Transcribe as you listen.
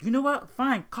You know what?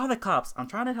 Fine, call the cops. I'm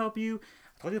trying to help you.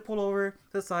 I told you to pull over to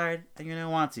the side, and you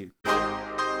didn't want to.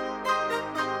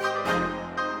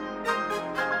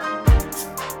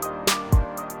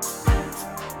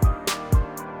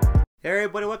 Hey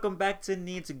everybody, welcome back to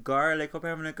Needs Garlic. Hope you're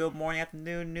having a good morning,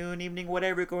 afternoon, noon, evening,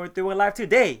 whatever you're going through in life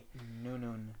today.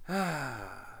 Noon.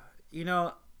 You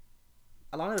know,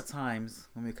 a lot of the times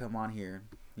when we come on here,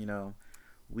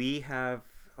 we have.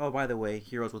 Oh, by the way,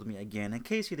 Hero's with me again. In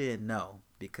case you didn't know,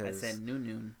 because I said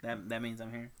noon. That means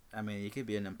I'm here. I mean, you could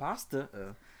be an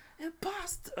imposter,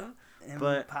 imposter.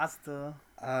 Pasta.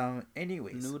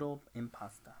 Anyways, Noodle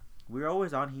impasta. we're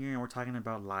always on here and we're talking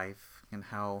about life and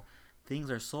how things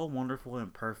are so wonderful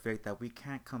and perfect that we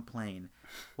can't complain.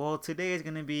 Well, today is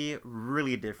gonna be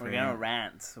really different. We're gonna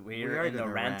rant. We're in the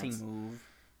ranting move.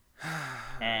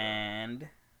 And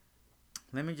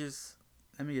let me just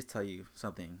tell you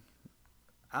something.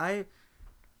 Let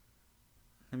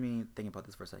me think about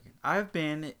this for a second. I've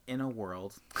been in a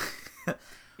world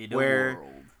where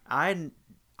I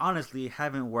honestly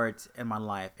haven't worked in my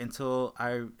life until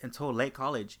late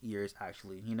college years,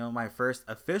 actually. My first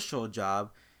official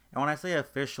job. And when I say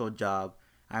official job,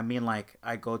 I mean like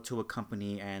I go to a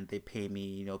company and they pay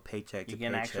me, paycheck to paycheck, whatever. You get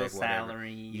an actual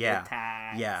salary, you get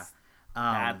tax. Yeah.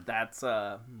 That's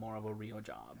more of a real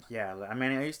job. Yeah, I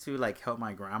mean, I used to help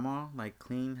my grandma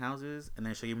clean houses, and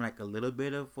then show you a little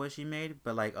bit of what she made.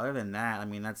 But other than that, I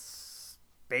mean, that's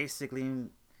basically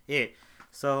it.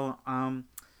 So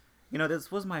this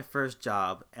was my first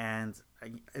job, and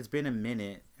it's been a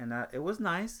minute, and it was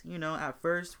nice. At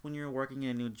first when you're working in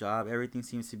a new job, everything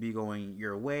seems to be going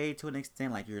your way to an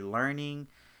extent. You're learning,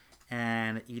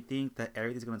 and you think that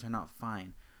everything's gonna turn out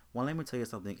fine. Well, let me tell you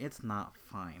something. It's not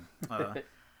fine.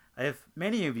 If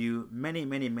many of you, many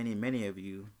of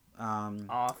you,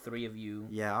 all three of you.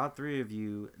 Yeah, all three of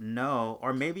you know,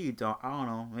 or maybe you don't. I don't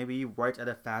know. Maybe you worked at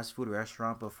a fast food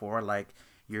restaurant before, like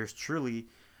yours truly,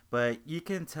 but you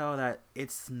can tell that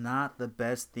it's not the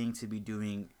best thing to be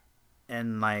doing,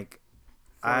 and for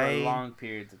long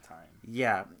periods of time.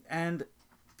 Yeah, and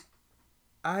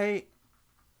I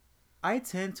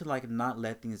tend to not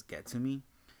let things get to me,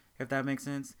 if that makes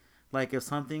sense. If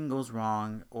something goes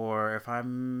wrong or if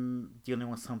I'm dealing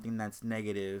with something that's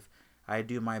negative, I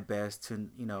do my best to,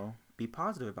 be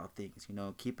positive about things,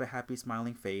 keep a happy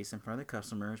smiling face in front of the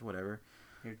customers, whatever.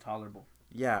 You're tolerable.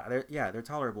 Yeah, they're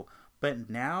tolerable. But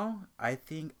now I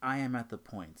think I am at the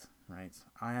point, right?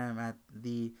 I am at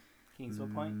the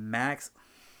Kingsville point? Max.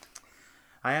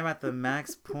 I am at the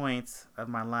max point of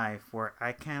my life where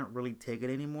I can't really take it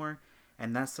anymore.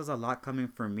 And that says a lot coming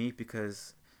from me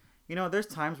because there's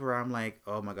times where I'm like,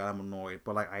 oh my God, I'm annoyed.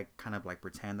 But I kind of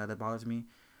pretend that it bothers me.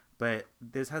 But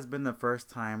this has been the first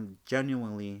time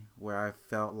genuinely where I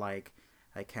felt like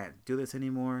I can't do this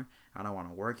anymore. I don't want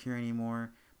to work here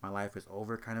anymore. My life is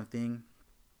over kind of thing.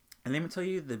 And let me tell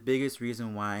you the biggest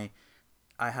reason why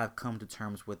I have come to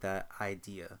terms with that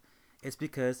idea. It's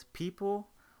because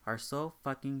people are so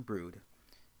fucking rude.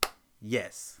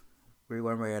 Yes. We're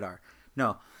going rated R.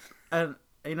 No. And,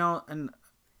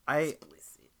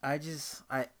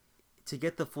 to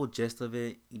get the full gist of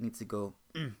it, you need to go,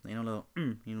 little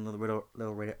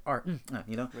rated R,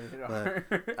 Rated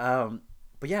R.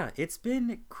 But yeah, it's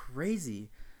been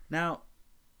crazy. Now,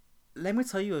 let me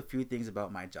tell you a few things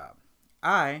about my job.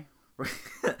 I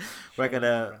work at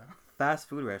a fast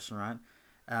food restaurant.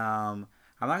 I'm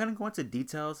not gonna go into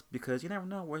details because you never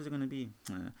know where's it gonna be.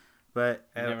 But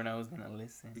you never know who's gonna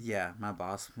listen. Yeah, my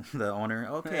boss, the owner.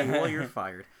 Okay, well you're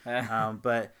fired.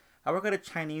 But I work at a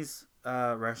Chinese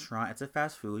restaurant. It's a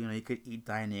fast food. You could eat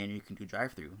dine in, you can do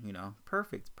drive through.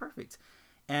 Perfect.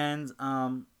 And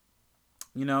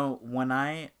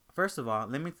when first of all,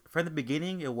 from the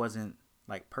beginning, it wasn't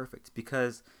perfect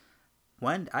because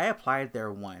when I applied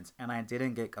there once and I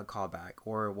didn't get a call back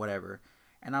or whatever,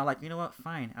 and I was like, you know what,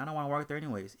 fine, I don't want to work there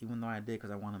anyways, even though I did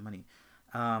because I wanted money.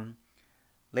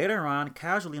 Later on,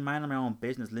 casually minding my own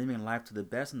business, living life to the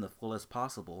best and the fullest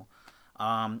possible,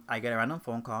 I get a random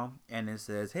phone call and it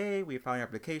says, hey, we found your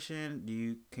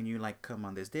application. Can you come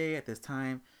on this day at this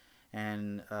time?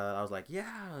 And I was like,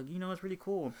 yeah, it's really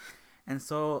cool. And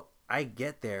so I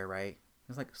get there, right?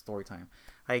 It's like story time.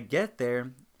 I get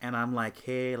there and I'm like,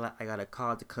 hey, I got a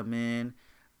call to come in.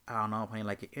 I don't know if I need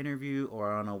an interview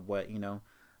or I don't know what,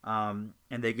 and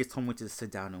they just told me to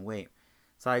sit down and wait.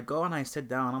 So I go and I sit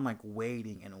down. I'm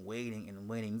waiting and waiting and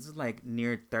waiting. This is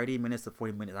near 30 minutes to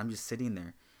 40 minutes. I'm just sitting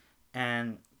there.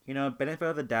 And, benefit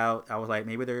of the doubt, I was like,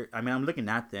 maybe I'm looking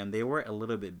at them. They were a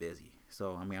little bit busy.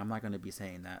 So, I'm not going to be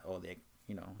saying that, oh, they're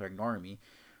ignoring me.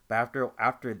 But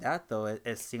after that, though,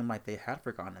 it seemed like they had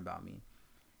forgotten about me.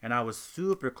 And I was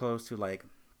super close to,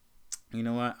 you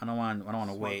know what? I don't want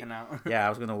to wait. Out. Yeah, I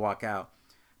was gonna walk out,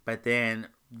 but then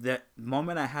the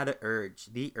moment I had the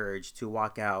urge to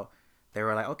walk out, they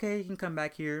were like, "Okay, you can come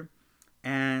back here,"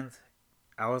 and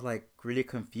I was like really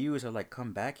confused. I was like,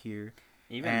 "Come back here."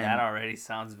 Even that already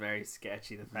sounds very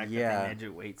sketchy. The fact that they made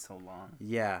you wait so long.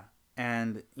 Yeah,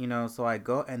 and so I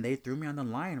go and they threw me on the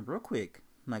line real quick.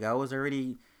 Like I was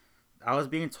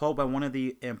being told by one of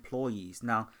the employees.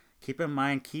 Now, keep in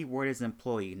mind, keyword is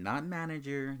employee, not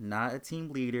manager, not a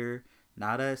team leader,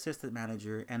 not an assistant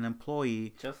manager, an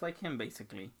employee. Just like him,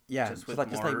 basically. Yeah, just like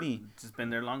me. Just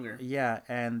been there longer. Yeah,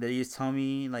 and they just tell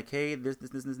me like, hey, this. Do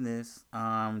this,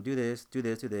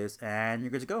 and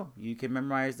you're good to go. You can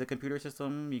memorize the computer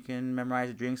system. You can memorize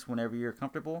the drinks whenever you're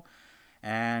comfortable,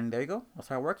 and there you go. I'll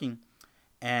start working.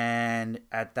 And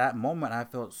at that moment, I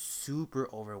felt super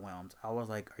overwhelmed. I was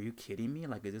like, are you kidding me?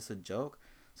 Like, is this a joke?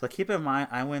 So keep in mind,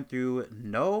 I went through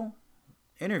no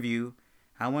interview.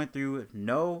 I went through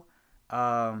no,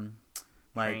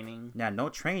 training. Yeah, no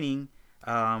training.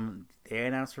 They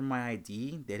didn't ask for my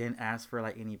ID. They didn't ask for,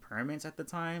 like, any permits at the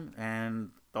time.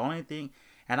 And the only thing,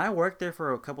 and I worked there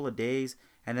for a couple of days.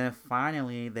 And then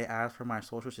finally, they asked for my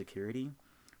social security,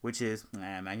 which is,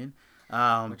 imagine.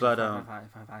 Five.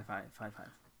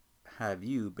 Have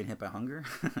you been hit by hunger?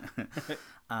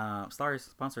 Stars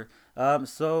sponsor.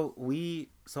 So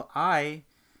I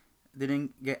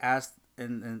didn't get asked,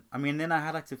 and I mean, then I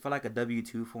had to fill like a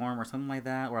W-2 form or something like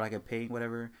that, or like a pay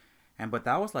whatever, but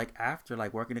that was like after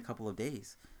like working a couple of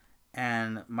days,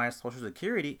 and my social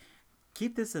security.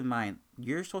 Keep this in mind: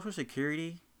 your social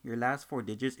security, your last 4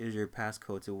 digits is your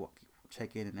passcode to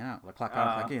check in and out, like clock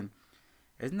out, clock in.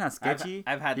 Isn't that sketchy?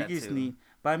 I've had that too.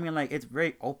 But I mean, like, it's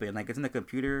very open. Like, it's in the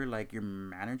computer. Like, your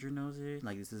manager knows it.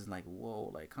 Like, this is like, whoa,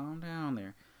 like, calm down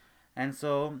there. And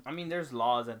so, I mean, there's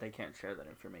laws that they can't share that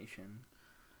information.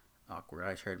 Awkward.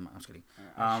 I shared mine. I'm just kidding.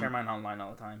 I share mine online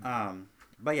all the time.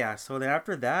 But yeah, so then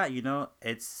after that,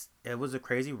 it was a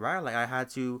crazy ride. Like, I had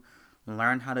to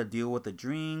learn how to deal with the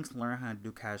drinks, learn how to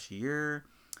do cashier,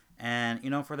 and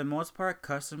for the most part,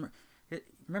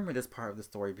 remember this part of the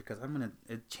story because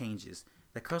it changes.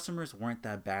 The customers weren't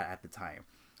that bad at the time,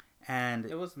 and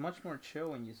it was much more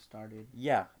chill when you started.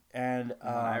 Yeah, and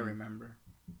I remember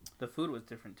the food was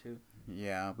different too.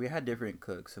 Yeah, we had different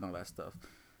cooks and all that stuff,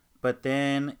 but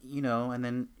then and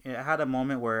then I had a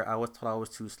moment where I was told I was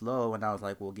too slow, and I was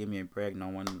like, "Well, give me a break. No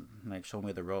one like showed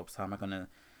me the ropes. How am I gonna?"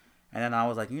 And then I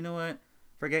was like, "You know what?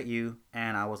 Forget you."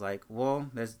 And I was like, "Well,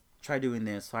 let's try doing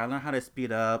this." So I learned how to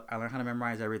speed up. I learned how to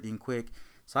memorize everything quick.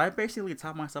 So I basically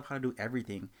taught myself how to do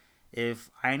everything.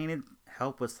 If I needed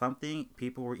help with something,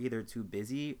 people were either too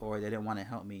busy or they didn't want to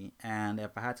help me. And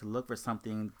if I had to look for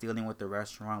something dealing with the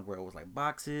restaurant where it was like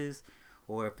boxes,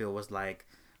 or if it was like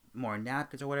more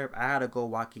napkins or whatever, I had to go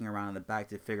walking around in the back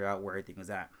to figure out where everything was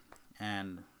at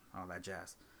and all that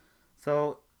jazz.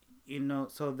 So,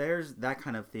 so there's that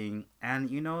kind of thing. And,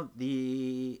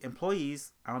 the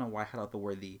employees, I don't know why I had out the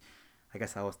word the, I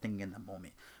guess I was thinking in the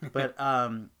moment. But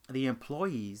the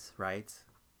employees, right,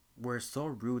 were so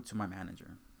rude to my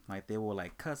manager. Like, they will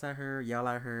like cuss at her, yell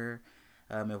at her.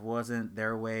 If it wasn't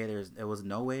their way, it was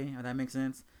no way, if that makes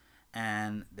sense.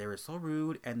 And they were so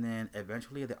rude. And then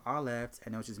eventually they all left,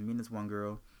 and it was just me and this one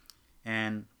girl.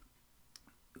 And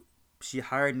she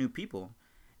hired new people.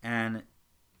 And,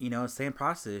 same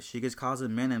process. She just calls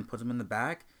them in and puts them in the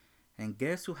back. And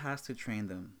guess who has to train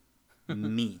them?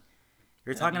 Me.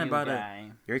 You're talking about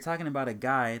a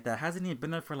guy that hasn't even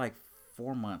been there for like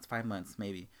 4 months, 5 months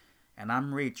maybe, and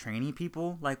I'm really training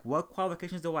people. Like, what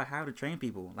qualifications do I have to train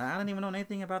people? Like, I don't even know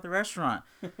anything about the restaurant.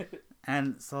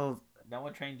 And so no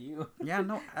one trained you. Yeah,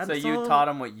 no. So you taught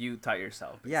them what you taught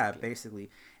yourself. Basically. Yeah,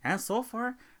 basically. And so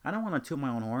far, I don't want to toot my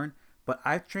own horn, but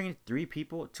I've trained 2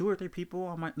 or 3 people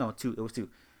on my two. It was 2,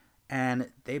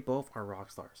 and they both are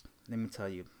rock stars. Let me tell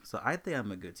you. So I think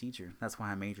I'm a good teacher. That's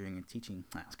why I'm majoring in teaching.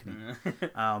 Nah, I was kidding.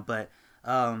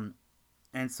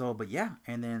 But yeah,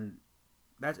 and then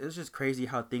it's just crazy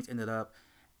how things ended up.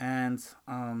 And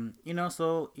I've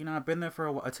been there for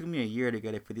a while. It took me a year to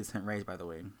get a 50-cent raise, by the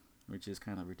way, which is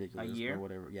kind of ridiculous. A year? Or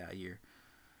whatever. Yeah, a year.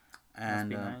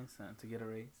 And must be nice to get a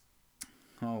raise.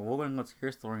 Oh, we're going to go to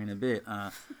your story in a bit.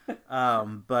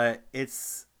 But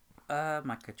it's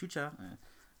my cachucha.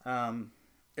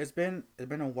 It's been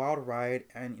a wild ride,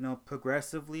 and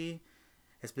progressively,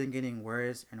 it's been getting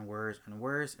worse and worse and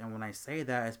worse. And when I say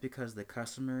that, it's because the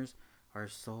customers are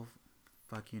so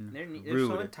fucking rude. They're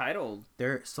so entitled.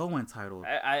 They're so entitled.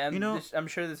 I'm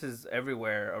sure this is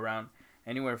everywhere around,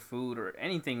 anywhere food or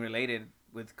anything related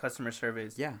with customer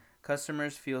service. Yeah,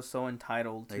 customers feel so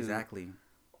entitled to exactly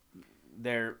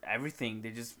their everything.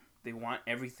 They want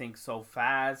everything so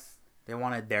fast. They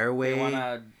want it their They way.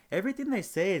 wanna, Everything they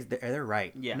say is they're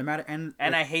right. yeah. No matter And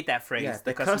I hate that phrase. yeah,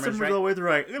 The customer's right. always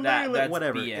right. That's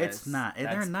Whatever. BS. It's not. They're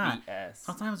That's not. BS.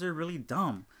 Sometimes they're really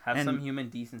dumb. Have and some human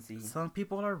decency. some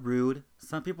people are rude.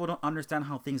 Some people don't understand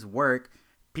how things work.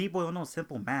 People don't know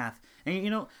simple math. And you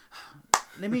know,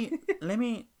 let me let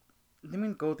me let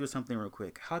me go through something real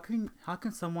quick. How can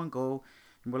someone go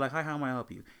and we're like, hi, how may I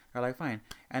help you? They're like, fine.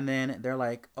 And then they're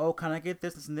like, oh, can I get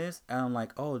this and this? And I'm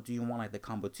like, oh, do you want like the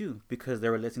combo two? Because they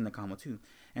were listing the combo two.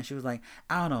 And she was like,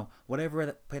 I don't know,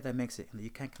 whatever plate that makes it. And you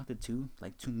can't count the two,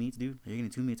 like two meats, dude. You're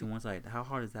getting two meats on one side. How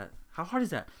hard is that? How hard is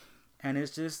that? And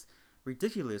it's just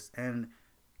ridiculous. And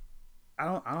I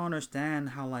don't understand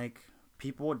how like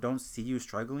people don't see you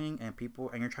struggling and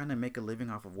you're trying to make a living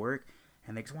off of work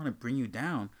and they just want to bring you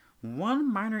down.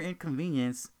 One minor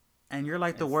inconvenience and you're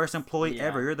like the worst employee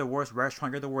ever. You're the worst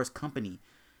restaurant. You're the worst company.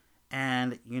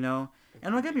 And and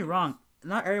don't get me wrong,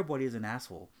 not everybody is an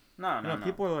asshole. No.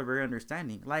 People are very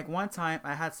understanding. Like one time,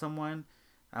 I had someone,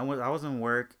 I was in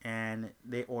work and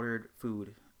they ordered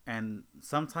food, and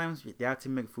sometimes they have to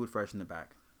make food fresh in the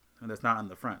back, and that's not in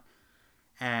the front.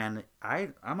 And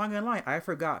I'm not gonna lie, I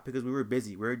forgot because we were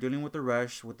busy. We were dealing with the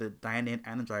rush, with the dine-in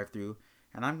and the drive-through.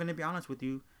 And I'm gonna be honest with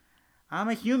you, I'm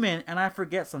a human and I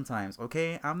forget sometimes.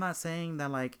 Okay, I'm not saying that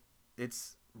like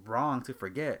it's wrong to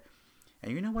forget.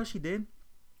 And you know what she did?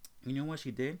 You know what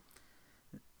she did?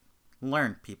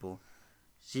 Learn, people.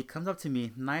 She comes up to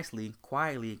me nicely,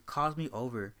 quietly, calls me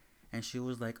over, and she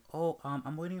was like, "Oh,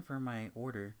 I'm waiting for my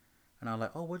order." And I was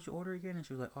like, "Oh, what'd you order again?" And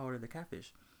she was like, "Oh, I ordered the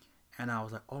catfish." And I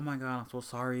was like, "Oh my god, I'm so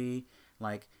sorry."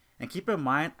 Like, and keep in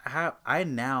mind, I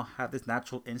now have this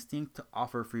natural instinct to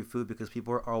offer free food because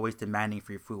people are always demanding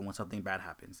free food when something bad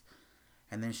happens.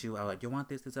 And then I was like, "You want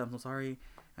this? I'm so sorry."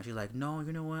 And she's like, "No,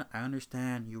 you know what? I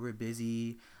understand. You were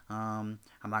busy. I'm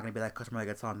not gonna be that customer that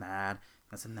gets all mad.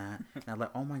 This and that." And I'm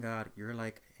like, "Oh my god, you're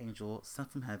like angel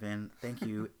sent from heaven. Thank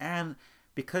you." And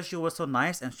because she was so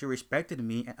nice and she respected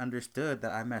me and understood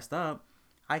that I messed up,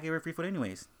 I gave her free food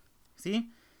anyways. See,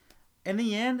 in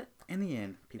the end,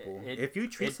 people, if you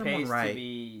treat someone right,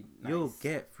 nice, you'll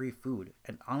get free food.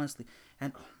 And honestly,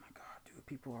 and oh my god, dude,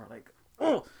 people are like,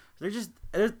 oh, there's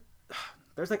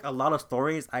like a lot of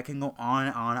stories I can go on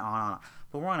and on and on,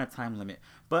 but we're on a time limit.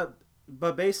 But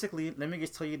basically, let me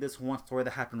just tell you this one story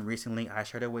that happened recently. I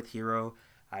shared it with Hero.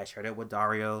 I shared it with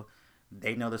Dario.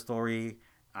 They know the story.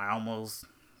 I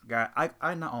got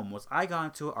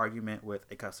into an argument with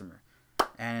a customer,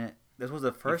 and this was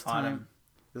the first time.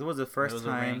 This was the first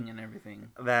time. A ring and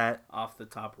everything that off the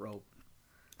top rope.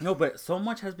 No, but so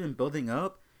much has been building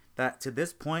up that to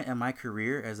this point in my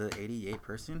career as an 88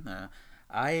 person,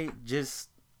 I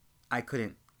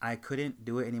couldn't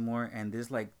do it anymore. And this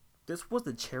was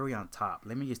the cherry on top.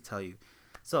 Let me just tell you.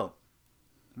 So,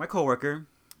 my coworker,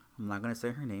 I'm not gonna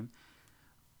say her name,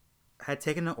 had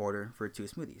taken an order for 2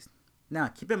 smoothies. Now,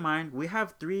 keep in mind we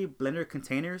have 3 blender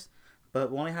containers,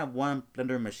 but we only have 1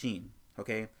 blender machine.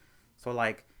 Okay, so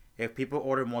like if people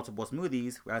order multiple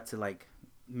smoothies, we have to like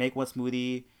make 1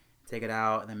 smoothie, take it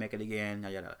out, and then make it again,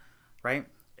 yada yada. Right?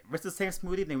 If it's the same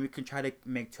smoothie, then we can try to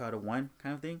make 2 out of 1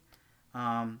 kind of thing.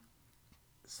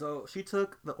 So she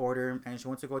took the order and she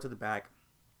went to go to the back.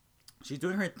 She's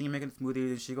doing her thing, making smoothies,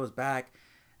 and she goes back,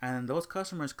 and those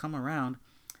customers come around,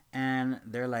 and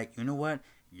they're like, you know what?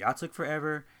 Y'all took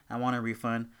forever. I want a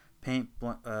refund.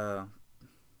 What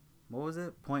was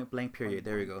it? Point blank period.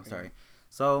 There we go. Sorry.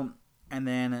 So, and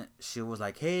then she was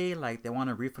like, hey, like they want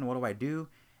a refund. What do I do?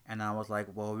 And I was like,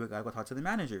 well, we gotta go talk to the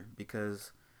manager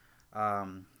because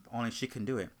only she can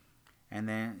do it. And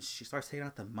then she starts taking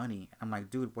out the money. I'm like,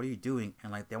 dude, what are you doing?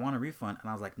 And like, they want a refund. And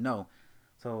I was like, no.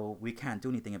 So we can't do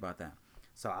anything about that.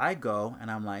 So I go and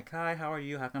I'm like, hi, how are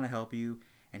you? How can I help you?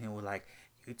 And he was like,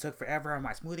 you took forever on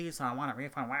my smoothie, so I want a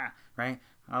refund. Wow, right?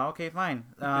 Okay, fine.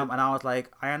 And I was like,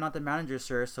 I am not the manager,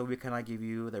 sir, so we cannot give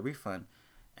you the refund.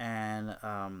 And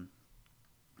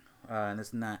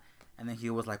this and that. And then he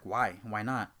was like, why? Why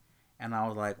not? And I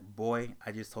was like, boy,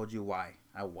 I just told you why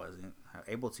I wasn't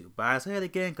able to. But I said it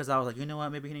again because I was like, you know what?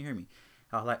 Maybe he didn't hear me.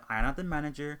 I was like, I am not the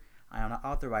manager. I am not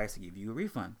authorized to give you a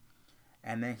refund.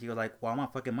 And then he was like, well, I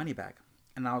want fucking money back.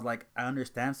 And I was like, I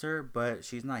understand, sir, but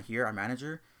she's not here, our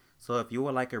manager. So if you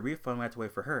would like a refund, we have to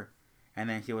wait for her. And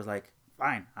then he was like,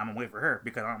 fine, I'm going to wait for her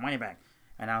because I want money back.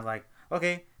 And I was like,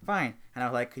 okay, fine. And I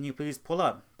was like, can you please pull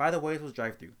up? By the way, it was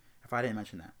drive-thru, if I didn't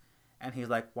mention that. And he's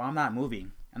like, well, I'm not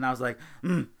moving. And I was like,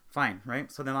 fine,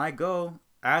 right? So then I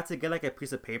had to get like a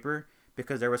piece of paper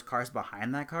because there was cars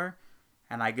behind that car.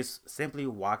 And I just simply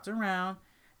walked around.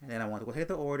 And then I went to go take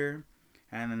the order.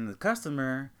 And then the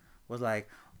customer was like,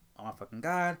 oh my fucking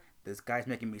God, this guy's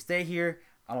making me stay here.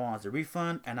 I don't want a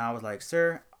refund. And I was like,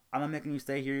 sir, I'm not making you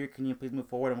stay here. Can you please move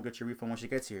forward and we'll get your refund when she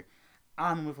gets here?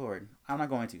 I'm gonna move forward. I'm not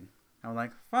going to. I'm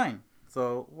like, fine.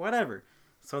 So whatever.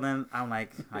 So then I'm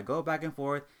like, I go back and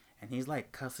forth, and he's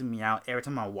like cussing me out every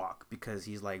time I walk because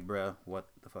he's like, bruh, what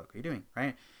the fuck are you doing,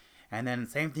 right? And then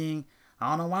same thing. I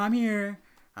don't know why I'm here.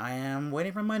 I am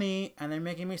waiting for money, and they're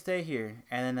making me stay here.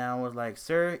 And then I was like,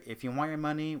 sir, if you want your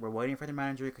money, we're waiting for the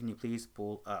manager. Can you please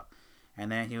pull up?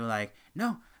 And then he was like,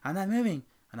 no, I'm not moving.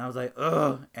 And I was like,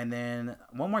 ugh. And then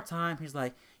one more time, he's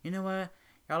like, you know what?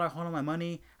 Y'all are holding my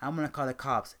money. I'm going to call the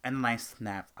cops. And then I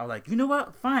snapped. I was like, you know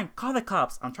what? Fine. Call the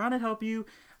cops. I'm trying to help you.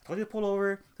 I told you to pull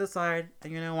over to the side,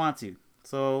 and you didn't want to.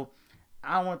 So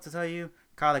I want to tell you,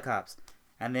 call the cops.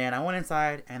 And then I went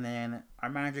inside, and then our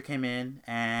manager came in,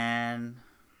 and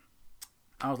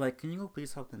I was like, can you go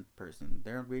please help the person?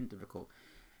 They're being difficult.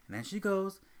 And then she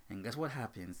goes, and guess what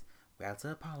happens? We have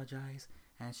to apologize,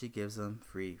 and she gives them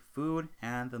free food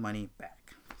and the money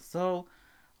back. So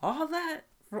all that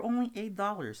for only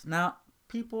 $8. Now,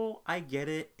 people, I get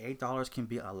it. $8 can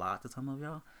be a lot to some of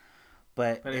y'all.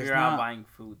 But if you're out buying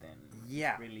food, then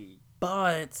yeah, it's really.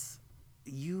 But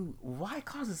why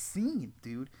cause a scene,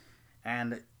 dude?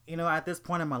 And at this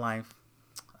point in my life,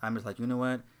 I'm just like, you know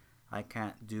what? I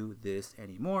can't do this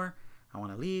anymore. I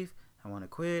want to leave. I want to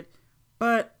quit.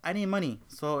 But I need money.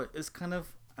 So it's kind of,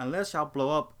 unless y'all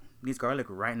blow up these garlic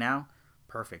right now,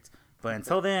 perfect. But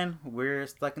until then, we're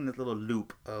stuck in this little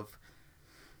loop of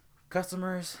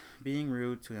customers being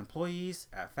rude to employees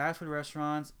at fast food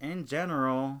restaurants in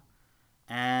general.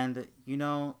 And,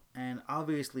 and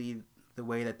obviously the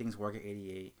way that things work at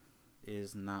 88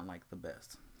 is not like the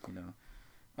best,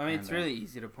 I mean, it's really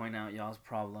easy to point out y'all's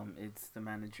problem. It's the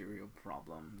managerial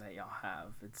problem that y'all have.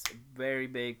 It's a very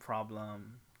big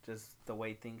problem. Just the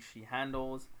way things she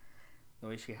handles, the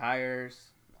way she hires,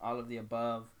 all of the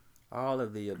above. All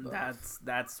of the above.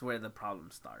 That's where the problem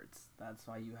starts. That's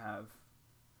why you have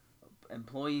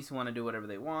employees who want to do whatever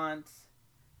they want.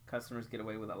 Customers get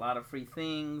away with a lot of free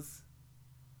things.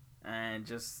 And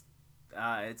just,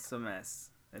 it's a mess.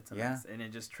 It's a mess. And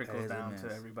it just trickles down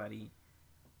to everybody.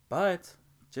 But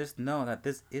just know that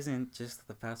this isn't just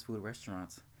the fast food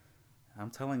restaurants. I'm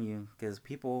telling you, because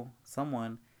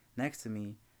someone next to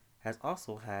me has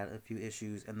also had a few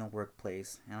issues in the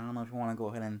workplace. And I don't know if you want to go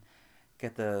ahead and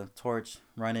get the torch,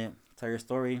 run it, tell your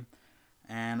story,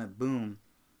 and boom.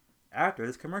 After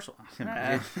this commercial.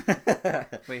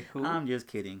 Wait, who? I'm just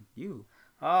kidding. You.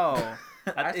 Oh.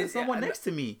 I said someone next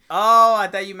to me. Oh, I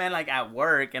thought you meant like at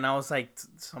work. And I was like,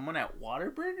 someone at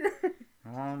Whataburger?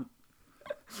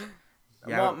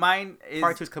 Yeah, well, mine is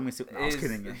part 2 is coming soon. No, I was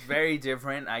kidding. It's very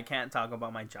different. I can't talk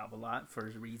about my job a lot for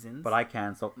reasons. But I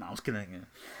can, so no, I was kidding.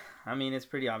 I mean, it's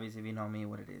pretty obvious if you know me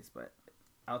what it is, but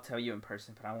I'll tell you in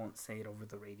person, but I won't say it over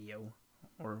the radio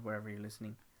or wherever you're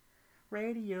listening.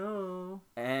 Radio.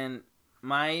 And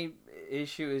my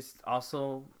issue is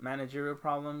also managerial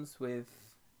problems with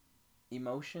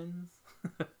emotions.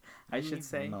 I should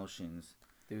say. Emotions.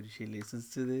 Dude, she listens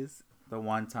to this. The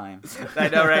one time. I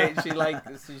know, right?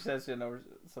 She says she never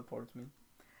supports me.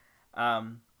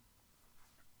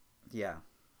 Yeah.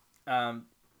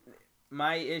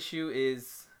 My issue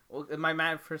is, my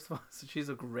man, first of all, she's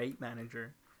a great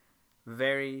manager.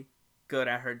 Very good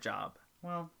at her job.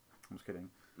 Well, I'm just kidding.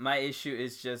 My issue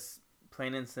is just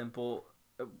plain and simple.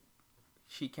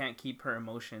 She can't keep her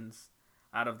emotions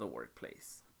out of the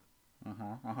workplace.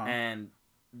 And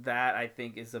that, I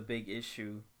think, is a big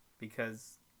issue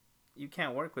because you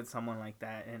can't work with someone like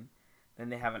that. And then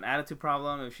they have an attitude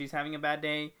problem. If she's having a bad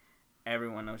day,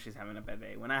 everyone knows she's having a bad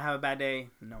day. When I have a bad day,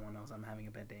 no one knows I'm having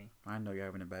a bad day. I know you're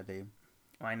having a bad day.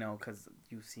 Well, I know because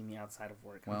you see me outside of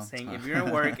work. Well, I'm saying if you're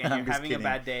at work and you're having a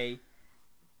bad day,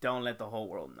 don't let the whole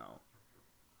world know.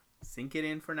 Sink it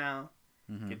in for now.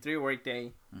 Get through your work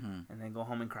day. And then go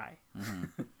home and cry.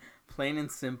 Plain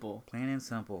and simple. Plain and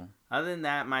simple. Other than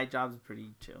that, my job's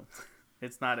pretty chill.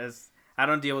 It's not as... I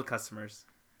don't deal with customers.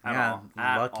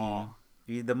 Lucky.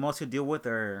 The most you deal with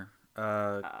are...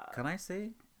 can I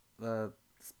say?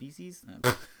 Species?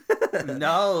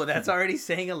 No, that's already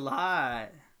saying a lot.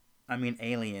 I mean,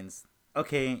 aliens.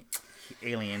 Okay,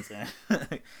 aliens.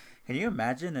 Can you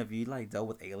imagine if you dealt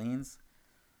with aliens?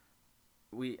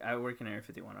 I work in Area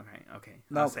 51. Okay.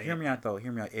 No, hear me out though.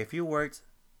 Hear me out. If you worked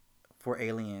for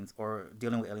aliens or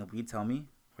dealing with aliens, would you tell me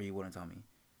or you wouldn't tell me?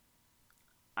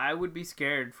 I would be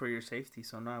scared for your safety,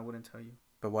 so no, I wouldn't tell you.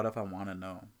 But what if I want to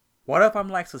know? What if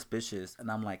I'm suspicious and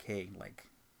I'm like, hey,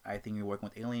 I think you're working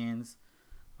with aliens.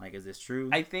 Is this true?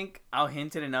 I think I'll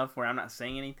hint it enough where I'm not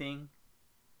saying anything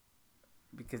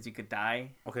because you could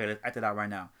die. Okay, let's act it out right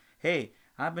now. Hey,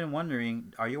 I've been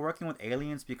wondering, are you working with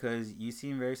aliens? Because you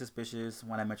seem very suspicious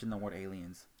when I mentioned the word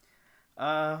aliens.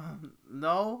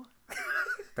 No.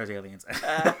 There's aliens.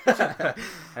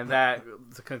 And that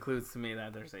concludes to me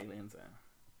that there's aliens.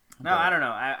 No, I don't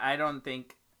know. I don't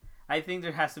think. I think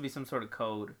there has to be some sort of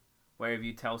code where if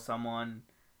you tell someone,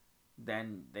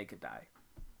 then they could die.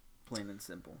 Plain and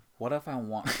simple. What if I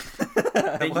want?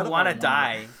 Then you want to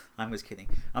die. I'm just kidding.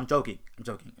 I'm joking.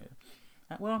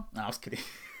 Well, no, I was kidding.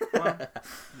 Well,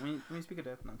 when you speak of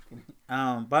death, no, I'm just kidding.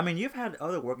 But I mean, you've had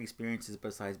other work experiences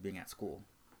besides being at school.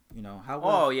 You know how?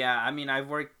 Oh yeah, I mean, I've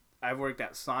worked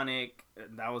at Sonic.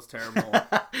 That was terrible.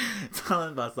 Tell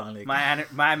them about Sonic.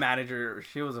 My manager,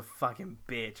 she was a fucking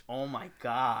bitch. Oh my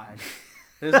god.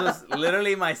 This was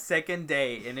literally my second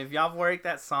day, and if y'all worked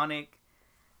at Sonic,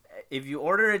 if you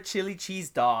order a chili cheese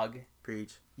dog,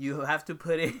 preach. You have to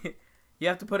put it. You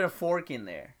have to put a fork in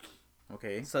there.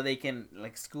 Okay. So they can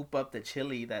like scoop up the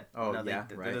chili that that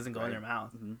doesn't go in their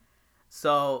mouth. Mm-hmm.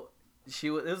 So she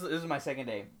was. This was my second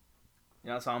day. You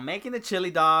know, so I'm making the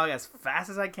chili dog as fast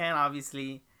as I can,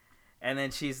 obviously, and then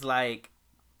she's like,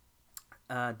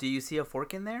 "Do you see a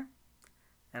fork in there?"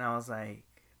 And I was like,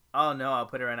 "Oh no, I'll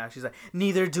put it right now." She's like,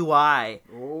 "Neither do I."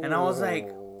 Oh. And I was like,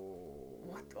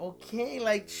 "What? Okay,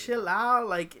 like chill out.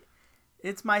 Like,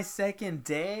 it's my second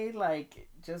day. Like,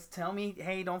 just tell me,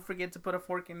 hey, don't forget to put a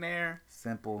fork in there."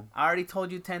 Simple. I already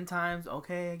told you 10 times.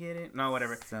 Okay, I get it. No,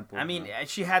 whatever. Simple. I mean,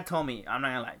 she had told me. I'm not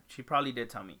gonna lie. She probably did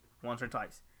tell me once or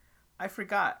twice. I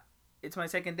forgot. It's my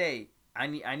second day. I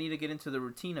need to get into the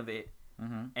routine of it.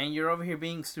 Mm-hmm. And you're over here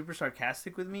being super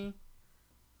sarcastic with me.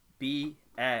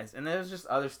 BS. And there's just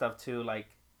other stuff too. Like,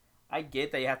 I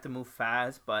get that you have to move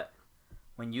fast, but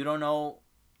when you don't know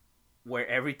where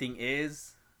everything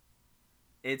is,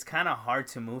 it's kind of hard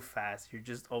to move fast. You're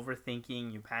just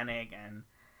overthinking. You panic, and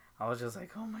I was just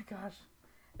like, oh my gosh.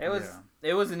 It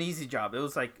was an easy job. It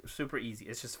was like super easy.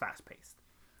 It's just fast paced.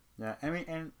 Yeah, I mean,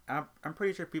 and I'm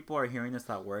pretty sure people are hearing this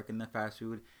at work in the fast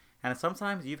food, and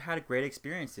sometimes you've had great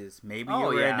experiences. Maybe you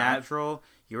were a natural,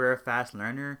 you were a fast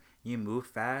learner, you moved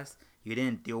fast, you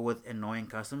didn't deal with annoying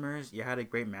customers, you had a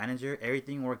great manager,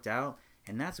 everything worked out,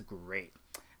 and that's great.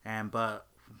 But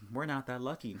we're not that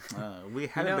lucky. We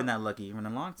haven't been that lucky in a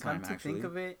long time, actually. Come to think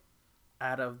of it,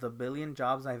 out of the billion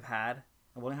jobs I've had,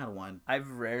 I've only had one. I've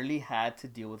rarely had to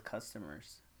deal with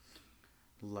customers.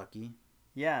 Lucky.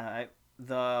 Yeah,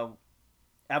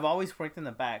 I've always worked in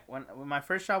the back. When my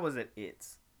first job was at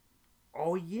It's.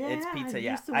 Oh yeah, It's pizza.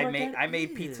 Yeah, I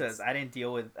made pizzas. I didn't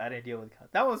deal with.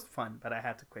 That was fun, but I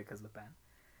had to quit because of the band.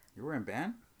 You were in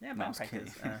band? Yeah, band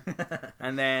practice.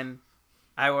 And then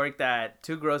I worked at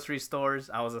 2 grocery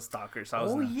stores. I was a stalker. So I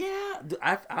was. Oh yeah, dude,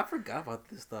 I forgot about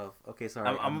this stuff. Okay,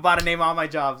 sorry. I'm about to name all my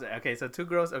jobs. Okay, so 2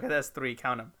 grocery. Okay, that's 3.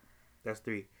 Count them. That's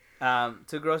 3.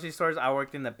 2 grocery stores. I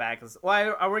worked in the back.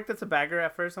 Well, I worked as a bagger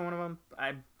at first on one of them.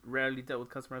 I rarely dealt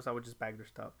with customers. I would just bag their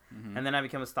stuff. Mm-hmm. And then I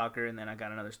became a stalker, and then I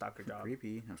got another stalker job.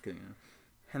 Creepy. I'm just kidding.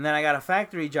 And then I got a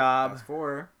factory job. That's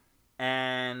 4.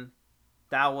 And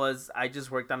that was, I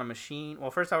just worked on a machine. Well,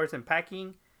 first I worked in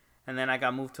packing, and then I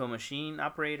got moved to a machine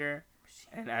operator.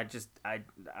 And I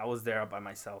was there by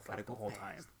myself like the whole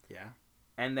time. Yeah.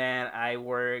 And then I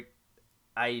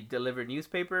delivered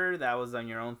newspaper. That was on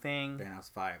your own thing. Then I was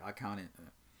 5. I counted.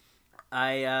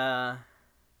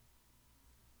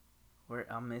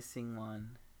 I'm missing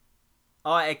one.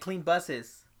 Oh, I cleaned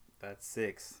buses. That's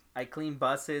 6. I cleaned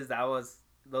buses. That was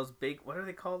those big. What are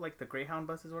they called? Like the Greyhound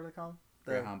buses? What are they called?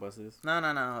 Greyhound buses. No.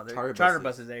 Charter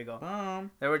buses. There you go.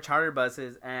 There were charter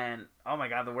buses, and oh my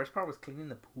god, the worst part was cleaning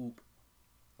the poop.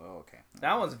 Oh, okay.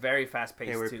 That was very fast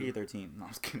paced. Hey, we're too. P-13. No, I'm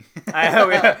just kidding.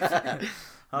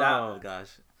 Oh gosh.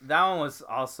 That one was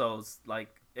also like,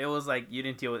 it was like you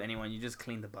didn't deal with anyone. You just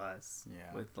cleaned the bus.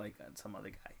 Yeah. With like some other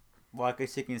guy. Well, I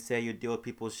guess you can say you deal with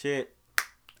people's shit.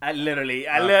 I was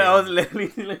literally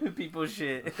dealing with people's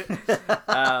shit.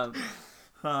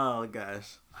 Oh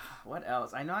gosh. What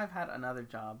else? I know I've had another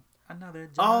job.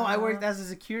 Oh, I worked as a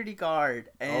security guard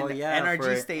in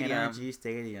NRG Stadium. NRG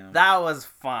Stadium. That was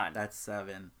fun. That's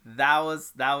 7.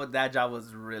 That job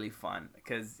was really fun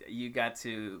because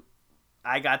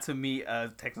I got to meet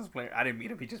a Texas player. I didn't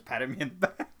meet him. He just patted me in the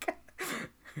back.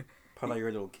 Probably you're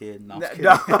a little kid. No,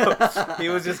 he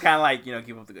was just kind of like,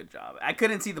 keep up the good job. I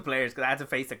couldn't see the players because I had to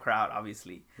face the crowd,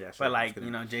 obviously. Yeah, sure. But like,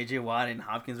 JJ Watt and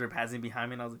Hopkins were passing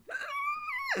behind me, and I was like.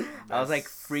 I was like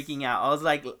freaking out. I was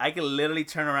like, I could literally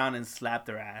turn around and slap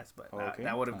their ass, but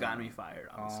that would have gotten me fired.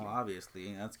 Obviously,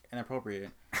 obviously, that's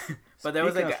inappropriate. But there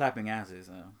was a guy slapping asses.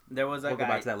 There was a guy. We'll go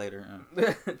back to that later.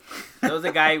 There was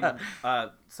a guy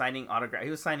signing autograph. He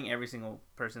was signing every single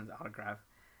person's autograph,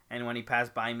 and when he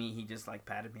passed by me, he just like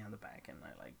patted me on the back, and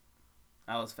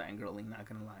I was fangirling. Not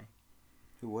gonna lie.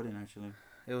 Who wouldn't actually?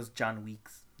 It was John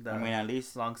Weeks. At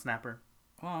least long snapper.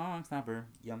 Oh, snapper.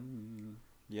 Yum.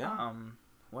 Yeah.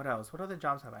 What else? What other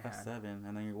jobs have I That's had? 7,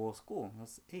 and then your whole school.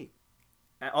 That's 8.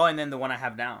 Oh, and then the one I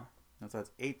have now.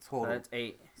 That's 8 total. So that's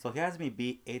 8. So he has me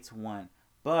beat 8-1.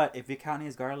 But if you count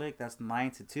his garlic, that's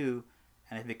 9-2,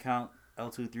 and if you count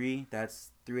L23,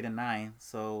 that's 3-9.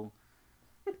 So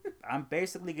I'm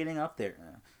basically getting up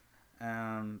there.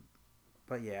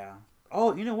 But yeah.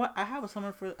 Oh, you know what? I have a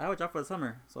job for the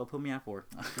summer, so put me at 4.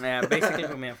 Yeah, basically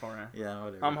put me at 4. Yeah,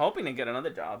 whatever. I'm hoping to get another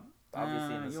job.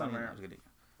 Obviously in the summer.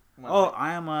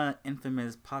 I am an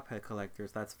infamous pop head collector.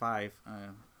 So that's 5.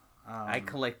 I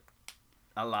collect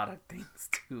a lot of things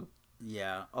too.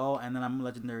 Yeah. Oh, and then I'm a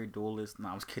legendary duelist. No,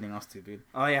 I was kidding. I was stupid.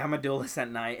 Oh yeah, I'm a duelist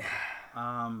at night.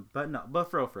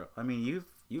 But for real. I mean,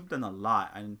 you've done a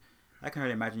lot, and I can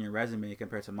hardly imagine your resume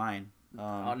compared to mine.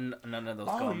 None of those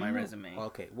go on my resume.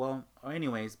 Okay. Well,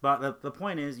 anyways, but the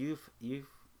point is, you've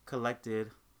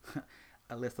collected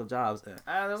a list of jobs. It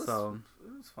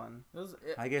was fun.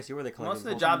 I guess you were the collector. Most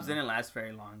of the jobs didn't last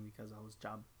very long because I was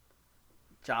job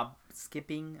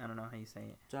skipping. I don't know how you say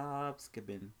it. Job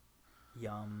skipping.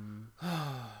 Yum.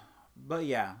 But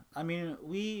yeah, I mean,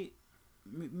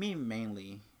 me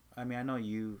mainly. I mean, I know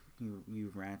you've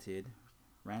ranted,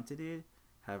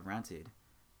 have ranted.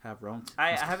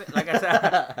 I haven't, like I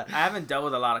said, I haven't dealt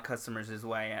with a lot of customers this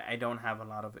way. I don't have a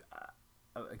lot of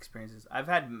experiences. I've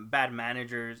had bad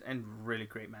managers and really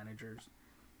great managers.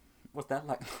 What's that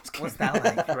like? What's that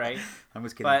like, right? I'm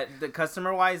just kidding. But the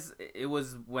customer wise, it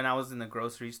was when I was in the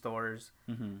grocery stores,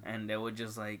 mm-hmm. and they would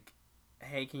just like,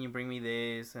 "Hey, can you bring me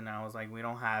this?" And I was like, "We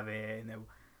don't have it." And they would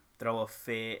throw a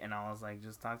fit, and I was like,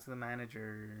 "Just talk to the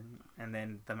manager." And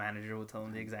then the manager would tell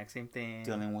them the exact same thing.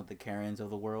 Dealing with the Karens of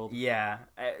the world. Yeah,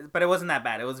 but it wasn't that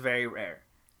bad. It was very rare.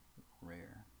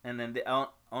 Rare. And then the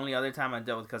only other time I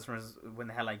dealt with customers when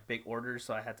they had like big orders,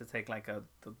 so I had to take like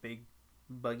the big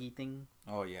buggy thing.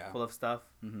 Oh yeah. Full of stuff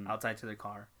mm-hmm. outside to their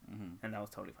car, mm-hmm. and that was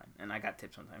totally fine. And I got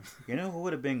tips sometimes. You know who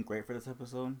would have been great for this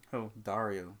episode? Who?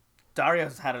 Dario.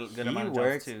 Dario's had a good amount of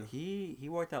jobs too. He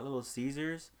worked at Little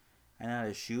Caesars, and at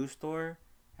a shoe store,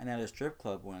 and at a strip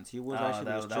club once. He was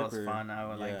actually a stripper. That was fun. I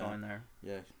would like going there.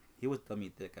 Yeah, he was dummy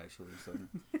thick actually. So,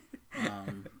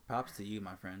 props to you,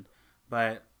 my friend.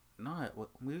 But no,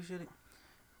 we're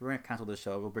gonna cancel the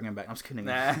show. We'll bring him back. I'm just kidding.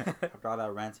 I brought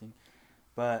out ranting.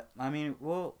 But I mean,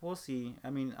 we'll see. I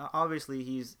mean, obviously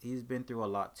he's been through a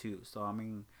lot too. So I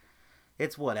mean,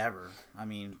 it's whatever. I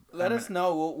mean, let us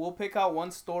know. We'll pick out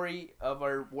one story of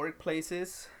our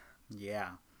workplaces.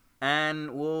 Yeah.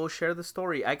 And we'll share the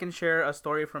story. I can share a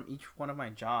story from each one of my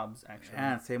jobs, actually.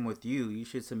 And same with you. You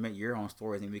should submit your own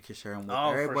stories, and we can share them with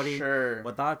everybody. For sure.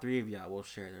 With all 3 of y'all, we'll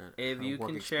share their If you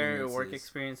can share your work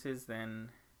experiences, then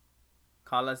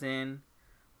call us in.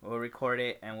 We'll record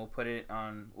it, and we'll put it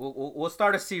on. We'll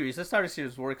start a series. Let's start a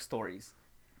series, work stories.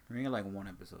 We're gonna get like 1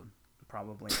 episode.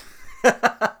 Probably.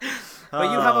 But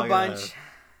you have a bunch. God.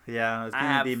 Yeah, it's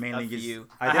gonna be mainly just you.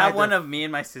 I have one of me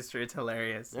and my sister. It's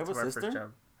hilarious. You have a sister? First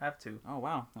job. I have 2. Oh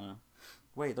wow.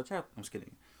 Wait, don't you have? I'm just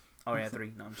kidding. Oh yeah,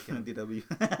 3. No, I'm just kidding. DW.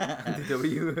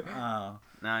 DW. Oh.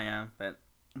 No, yeah, but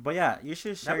yeah, you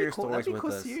should share your stories with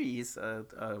us. Series,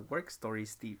 work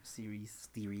stories series.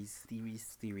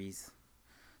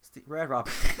 Red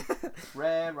Robin.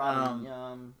 Red Robin.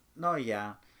 Yum. No,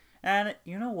 yeah. And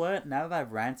you know what? Now that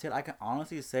I've ranted, I can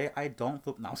honestly say I don't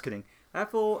feel... No, I was kidding. I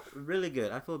feel really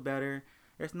good. I feel better.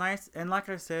 It's nice. And like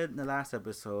I said in the last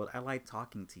episode, I like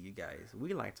talking to you guys.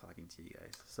 We like talking to you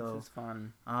guys. So it's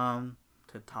fun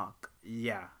to talk.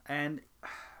 Yeah. And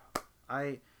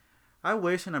I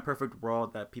wish in a perfect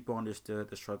world that people understood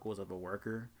the struggles of a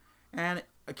worker. And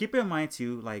keep in mind,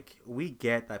 too, like, we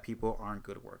get that people aren't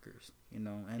good workers, you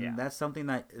know, and that's something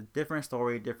that different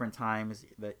story, different times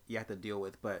that you have to deal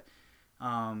with. But,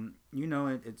 you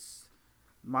know,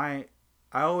 I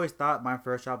always thought my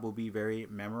first job would be very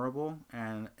memorable,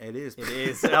 and it is. It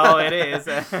is. Oh, it is.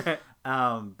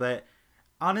 But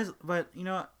you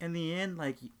know, in the end,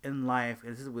 like in life,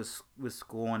 this is with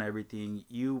school and everything,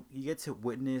 you get to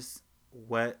witness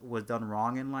what was done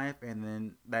wrong in life, and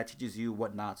then that teaches you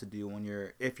what not to do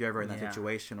if you're ever in that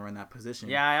situation or in that position.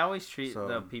 Yeah, I always treat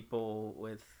the people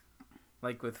with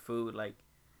food, like,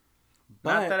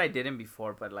 not that I didn't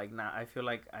before, but like now I feel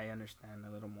like I understand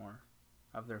a little more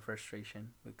of their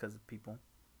frustration because of people.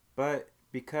 But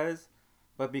because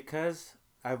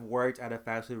I've worked at a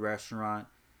fast food restaurant,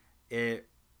 it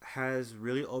has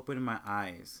really opened my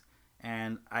eyes.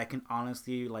 And I can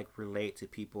honestly, like, relate to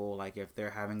people, like, if they're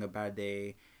having a bad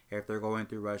day, if they're going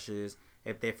through rushes,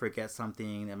 if they forget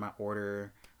something in my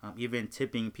order, even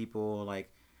tipping people.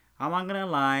 Like, I'm not gonna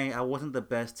lie, I wasn't the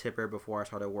best tipper before I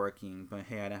started working, but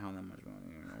hey, I didn't have that much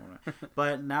money, you know.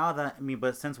 But now that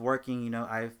but since working,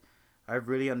 I've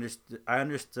really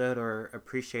understood or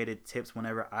appreciated tips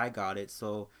whenever I got it.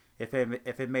 So if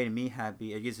it made me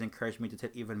happy, it just encouraged me to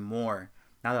tip even more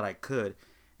now that I could,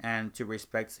 and to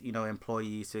respect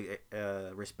employees, to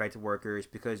respect workers,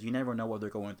 because you never know what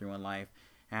they're going through in life,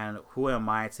 and who am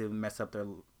I to mess up their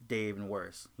day even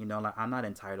worse? Like, I'm not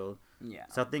entitled. Yeah.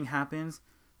 Something happens,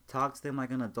 talk to them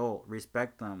like an adult,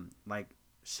 respect them. Like,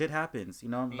 shit happens.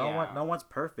 No one's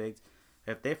perfect.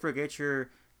 If they forget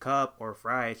your cup or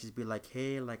fries, just be like,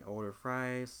 hey, like, I ordered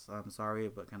fries, I'm sorry,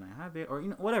 but can I have it? Or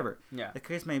whatever the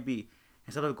case may be,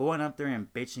 instead of going up there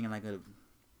and bitching like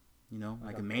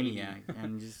a maniac.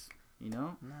 And just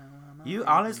you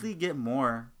honestly get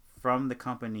more from the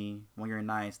company when you're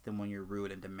nice than when you're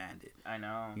rude and demanded. I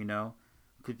know.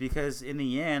 Because in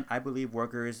the end, I believe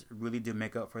workers really do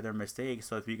make up for their mistakes.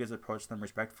 So if you guys approach them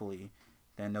respectfully,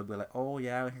 then they'll be like, oh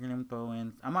yeah, hear them throw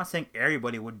in. I'm not saying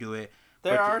everybody would do it.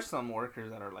 There are some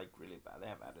workers that are like really bad. They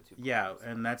have attitude problems. Yeah,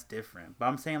 and that's different. But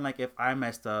I'm saying, like, if I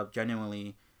messed up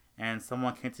genuinely and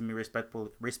someone came to me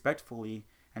respectfully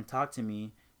and talked to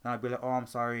me, then I'd be like, oh, I'm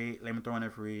sorry, let me throw in a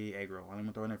free egg roll, or let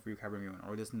me throw in a free crab rangoon,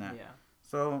 or this and that. Yeah.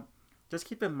 So just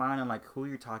keep in mind on, like, who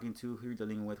you're talking to, who you're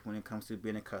dealing with when it comes to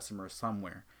being a customer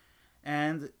somewhere.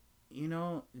 And,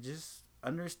 just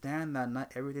understand that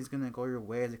not everything's going to go your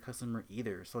way as a customer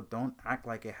either. So don't act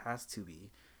like it has to be,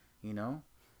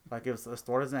 Like, if a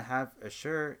store doesn't have a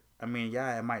shirt, I mean,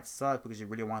 yeah, it might suck because you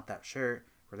really want that shirt,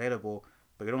 relatable,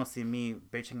 but you don't see me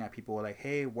bitching at people like,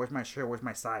 hey, where's my shirt? Where's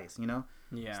my size?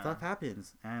 Yeah. Stuff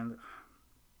happens. And,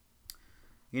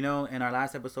 in our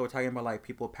last episode, we're talking about, like,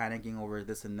 people panicking over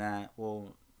this and that.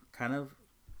 Well, kind of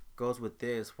goes with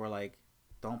this, where, like,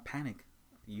 don't panic.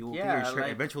 You will get your shirt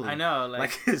eventually. I know.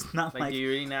 Like, it's not like... do you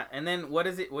really not... And then what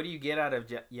do you get out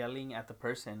of yelling at the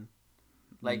person?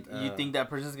 Like, you think that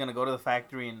person's going to go to the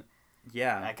factory and...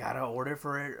 Yeah. I got to order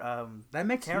for it. That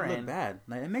makes Karen. you look bad.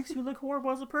 Like, it makes you look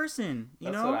horrible as a person.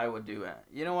 That's what I would do.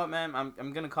 You know what, man?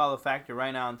 I'm going to call the factory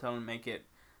right now and tell them to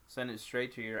send it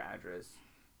straight to your address.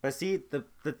 But see,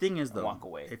 the thing is, though, walk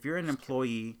away. If you're an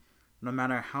employee, no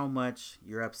matter how much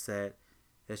you're upset,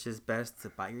 it's just best to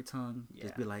bite your tongue. Yeah.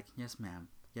 Just be like, yes, ma'am.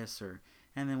 Yes, sir.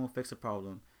 And then we'll fix the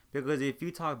problem. Because if you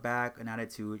talk back an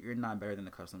attitude, you're not better than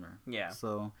the customer. Yeah.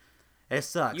 So... it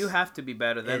sucks. You have to be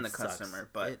better than the customer,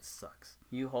 but it sucks.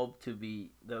 You hope to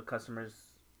be the customers.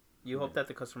 You hope that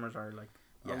the customers are like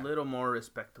a little more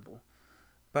respectable.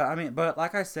 But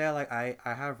like I said, like I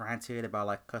have ranted about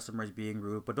like customers being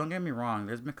rude, but don't get me wrong.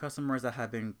 There's been customers that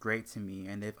have been great to me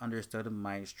and they've understood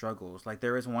my struggles. Like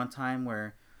there was one time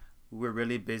where we were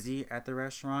really busy at the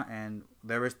restaurant and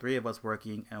there was 3 of us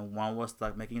working and one was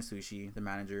stuck making sushi, the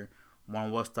manager.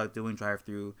 One was stuck doing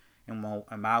drive-through. And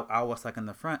I was stuck in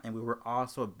the front, and we were all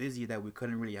so busy that we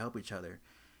couldn't really help each other.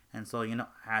 And so, I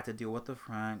had to deal with the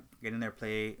front, getting their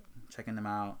plate, checking them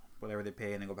out, whatever they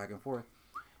pay, and then go back and forth.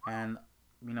 And,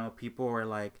 people were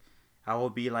like, I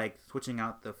will be like switching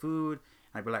out the food.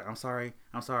 I'd be like, I'm sorry.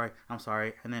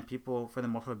 And then people, for the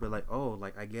most part, would be like, oh,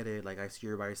 like, I get it. Like, I see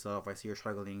you're by yourself. I see you're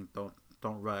struggling.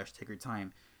 Don't rush. Take your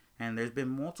time. And there's been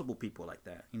multiple people like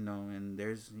that, and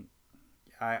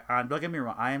don't get me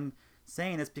wrong. I'm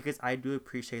saying this because I do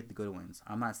appreciate the good ones.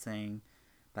 I'm not saying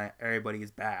that everybody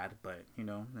is bad, but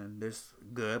and there's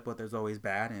good, but there's always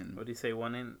bad. And what do you say?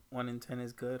 1 in 10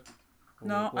 is good.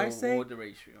 What would the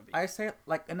ratio be? I say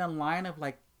like in a line of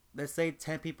like, let's say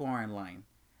 10 people are in line.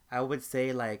 I would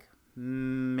say like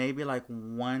maybe like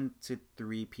 1 to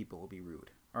 3 people will be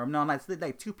rude, or no,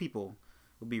 like 2 people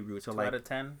will be rude. So 2 like out of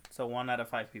 10, so 1 out of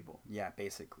 5 people. Yeah,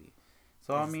 basically.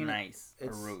 So I mean, nice.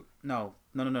 It's rude. No.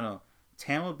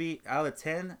 10 will be out of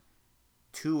 10,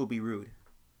 2 will be rude,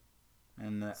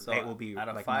 and 8 will be out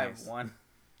of like 5, nice. 1.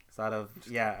 So out of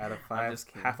 5,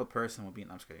 half a person will be.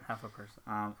 No, I'm just kidding. Half a person.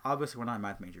 Obviously we're not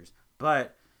math majors,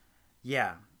 but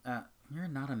yeah, you're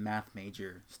not a math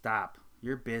major. Stop.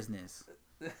 You're business.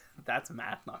 That's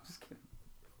math. No, I'm just kidding.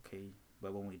 Okay,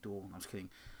 but when we duel, I'm just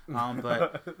kidding.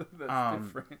 But that's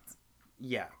different.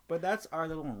 Yeah, but that's our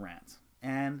little rant.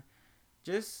 And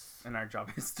just in our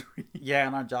job history. Yeah,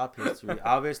 in our job history.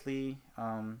 Obviously,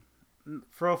 for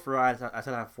real, I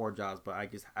said I have 4 jobs, but I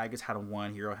just had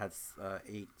 1. Hero has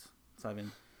 8,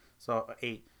 7, so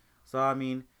 8. So I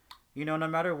mean, no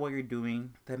matter what you're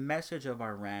doing, the message of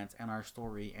our rant and our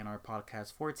story and our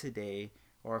podcast for today,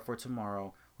 or for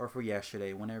tomorrow, or for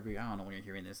yesterday, whenever I don't know when you're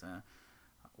hearing this.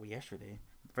 Yesterday,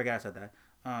 forgot I said that.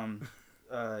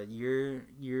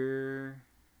 You're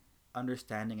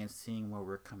understanding and seeing where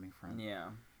we're coming from. Yeah.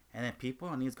 And then people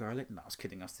on these garlic. No, I was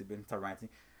kidding. I was stupid. Start ranting.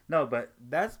 No, but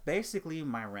that's basically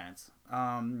my rant.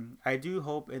 I do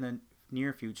hope in the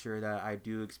near future that I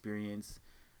do experience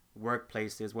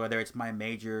workplaces, whether it's my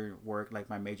major work, like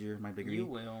my degree, you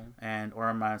will, and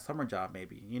or my summer job,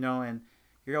 maybe, you know, and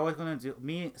you're always gonna do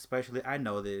me, especially. I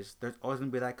know this. There's always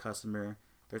gonna be that customer.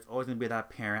 There's always gonna be that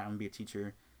parent. I'm gonna be a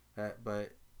teacher,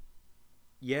 but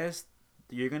yes,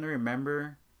 you're gonna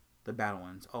remember the bad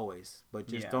ones always, but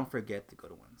just don't forget the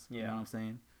good ones. You know what I'm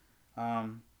saying?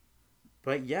 Um,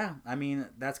 but yeah, I mean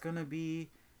that's gonna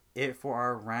be it for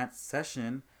our rant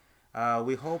session.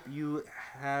 We hope you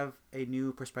have a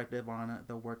new perspective on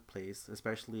the workplace,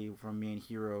 especially from me and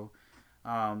Hero,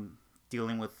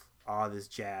 dealing with all this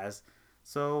jazz.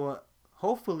 So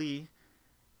hopefully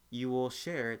you will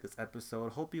share this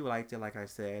episode. Hope you liked it, like I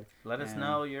said. Let us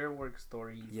know your work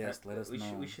stories. Yes, let us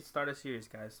know. We should start a series,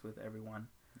 guys, with everyone.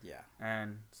 Yeah.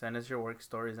 And send us your work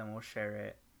stories and we'll share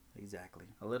it. Exactly.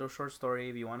 A little short story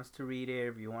if you want us to read it,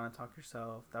 if you want to talk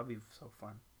yourself. That would be so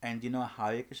fun. And you know how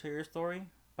you can share your story?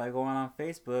 By going on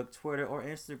Facebook, Twitter, or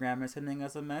Instagram and sending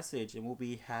us a message. And we'll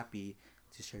be happy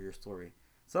to share your story.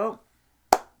 So,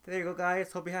 there you go,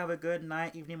 guys. Hope you have a good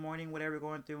night, evening, morning, whatever you're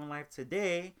going through in life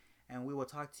today. And we will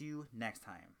talk to you next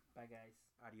time. Bye, guys.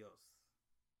 Adios.